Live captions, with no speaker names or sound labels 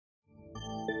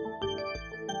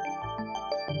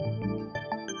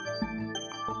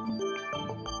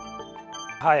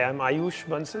Hi, I'm Ayush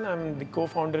Bansal. I'm the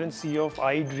co-founder and CEO of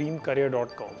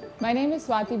idreamcareer.com. My name is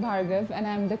Swati Bhargav and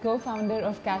I'm the co-founder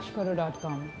of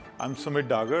cashkaro.com. I'm Sumit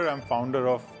Dagar. I'm founder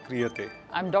of Kriyate.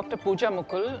 I'm Dr. Pooja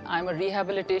Mukul. I'm a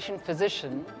rehabilitation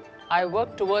physician. I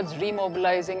work towards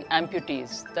remobilizing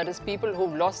amputees, that is people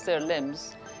who've lost their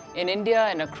limbs, in India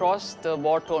and across the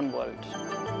war-torn world.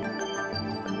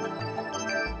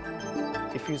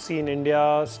 If you see in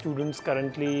India, students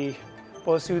currently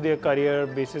pursue their career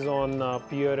basis on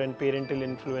peer and parental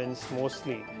influence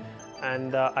mostly.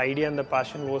 And the idea and the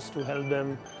passion was to help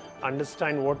them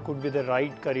understand what could be the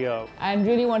right career. And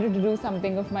really wanted to do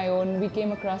something of my own. We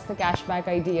came across the cashback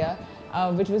idea,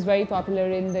 which was very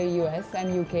popular in the US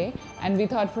and UK. And we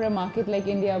thought for a market like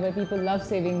India where people love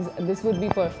savings, this would be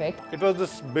perfect. It was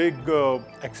this big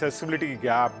accessibility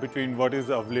gap between what is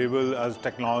available as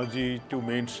technology to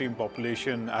mainstream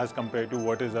population as compared to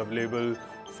what is available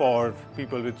for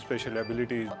people with special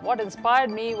abilities. What inspired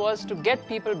me was to get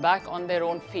people back on their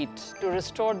own feet, to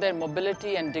restore their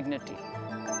mobility and dignity.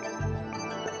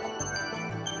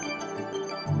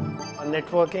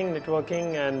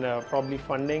 Networking and probably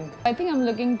funding. I think I'm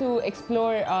looking to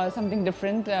explore something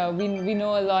different. We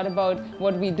know a lot about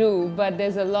what we do, but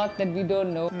there's a lot that we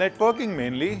don't know. Networking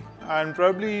mainly, and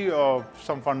probably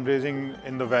some fundraising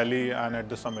in the valley and at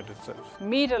the summit itself.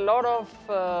 Meet a lot of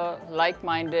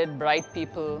like-minded, bright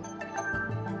people.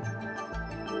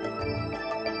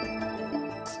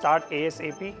 Start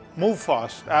ASAP. Move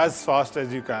fast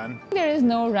as you can. There is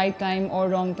no right time or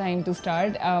wrong time to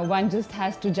start. One just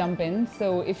has to jump in.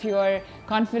 So if you are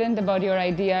confident about your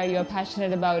idea, you're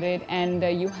passionate about it, and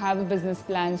you have a business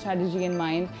plan, strategy in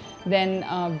mind, then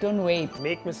don't wait.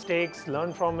 Make mistakes,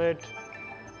 learn from it,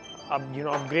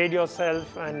 upgrade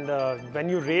yourself, and when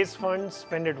you raise funds,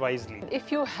 spend it wisely.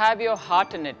 If you have your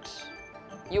heart in it,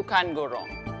 you can't go wrong.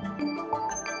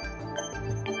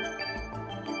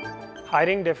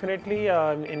 Hiring, definitely.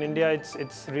 In India,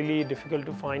 it's really difficult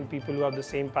to find people who have the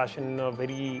same passion in a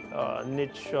very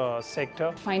niche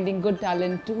sector. Finding good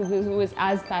talent who is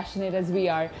as passionate as we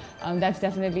are, that's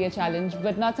definitely a challenge,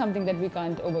 but not something that we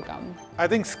can't overcome. I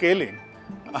think scaling.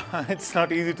 It's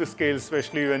not easy to scale,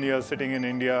 especially when you're sitting in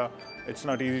India. It's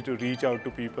not easy to reach out to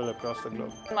people across the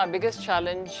globe. My biggest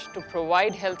challenge to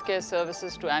provide healthcare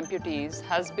services to amputees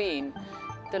has been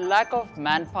the lack of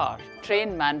manpower,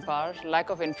 trained manpower, lack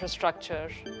of infrastructure,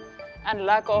 and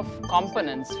lack of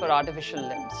components for artificial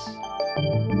limbs.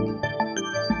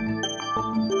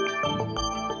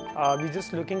 We're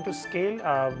just looking to scale.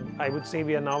 I would say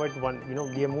we are now at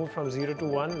 1. We have moved from 0 to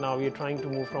 1. Now we are trying to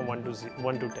move from 1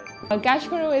 to 10.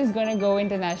 Cashkaro is going to go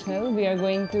international. We are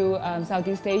going to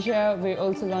Southeast Asia. We're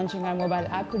also launching our mobile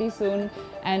app pretty soon.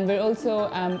 And we're also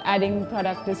adding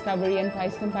product discovery and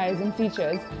price comparison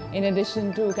features in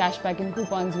addition to cashback and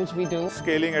coupons, which we do.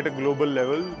 Scaling at a global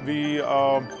level, we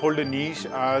hold a niche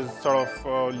as sort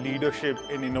of leadership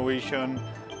in innovation,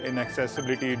 in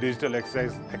accessibility, digital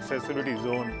accessibility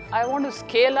zone. I want to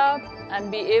scale up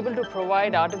and be able to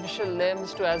provide artificial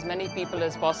limbs to as many people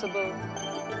as possible.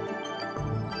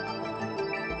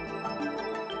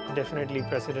 Definitely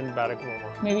President Barack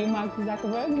Obama. Maybe Mark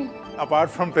Zuckerberg. Apart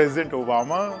from President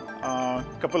Obama, a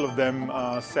couple of them,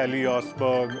 Sally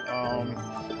Osberg,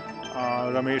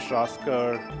 Ramesh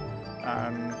Raskar,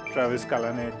 and Travis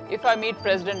Kalanick. If I meet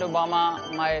President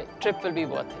Obama, my trip will be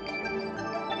worth it.